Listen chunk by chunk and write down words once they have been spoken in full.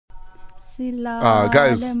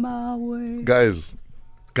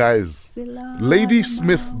Guys, Lady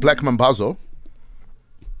Smith Black Mambazo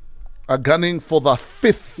are gunning for the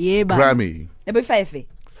 5th Grammy.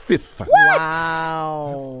 Fifth.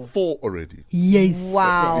 Wow. 4 already. Yes.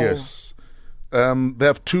 Wow. Yes. They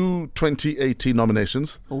have 2 2018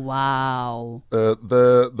 nominations. Wow.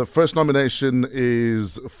 The first nomination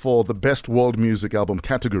is for the Best World Music Album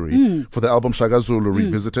category for the album Shaka Zulu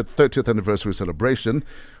Revisited 30th Anniversary Celebration.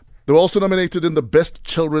 They were also nominated in the Best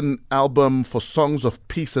Children Album for Songs of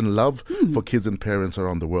Peace and Love for kids and parents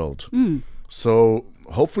around the world. So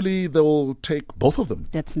hopefully they'll take both of them.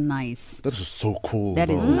 That's nice. That is so cool.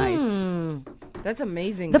 That is nice. That's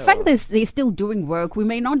amazing. The fact that they're still doing work, we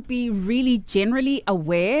may not be really generally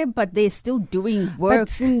aware, but they're still doing work.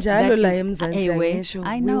 But I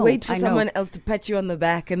know. We wait for someone else to pat you on the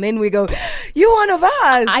back, and then we go, "You're one of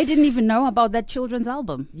us." I didn't even know about that children's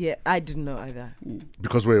album. Yeah, I didn't know either.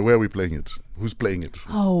 Because where are we playing it? Who's playing it?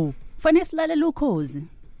 Oh, Finesse Lale Lukosi.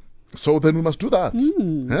 So then we must do that.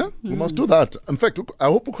 Yeah? We must do that. In fact, I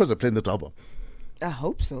hope because they're playing that album. I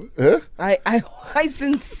hope so. Yeah? I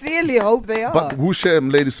sincerely hope they are. But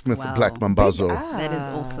Shem, Lady Smith, Black Mambazo. That is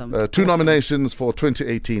awesome. 2 nominations for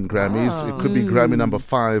 2018 Grammys. It could be Grammy number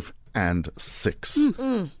 5 and 6.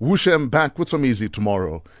 Shem back with Somizi'S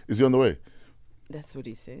tomorrow. Is he on the way? That's what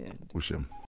he said. Shem.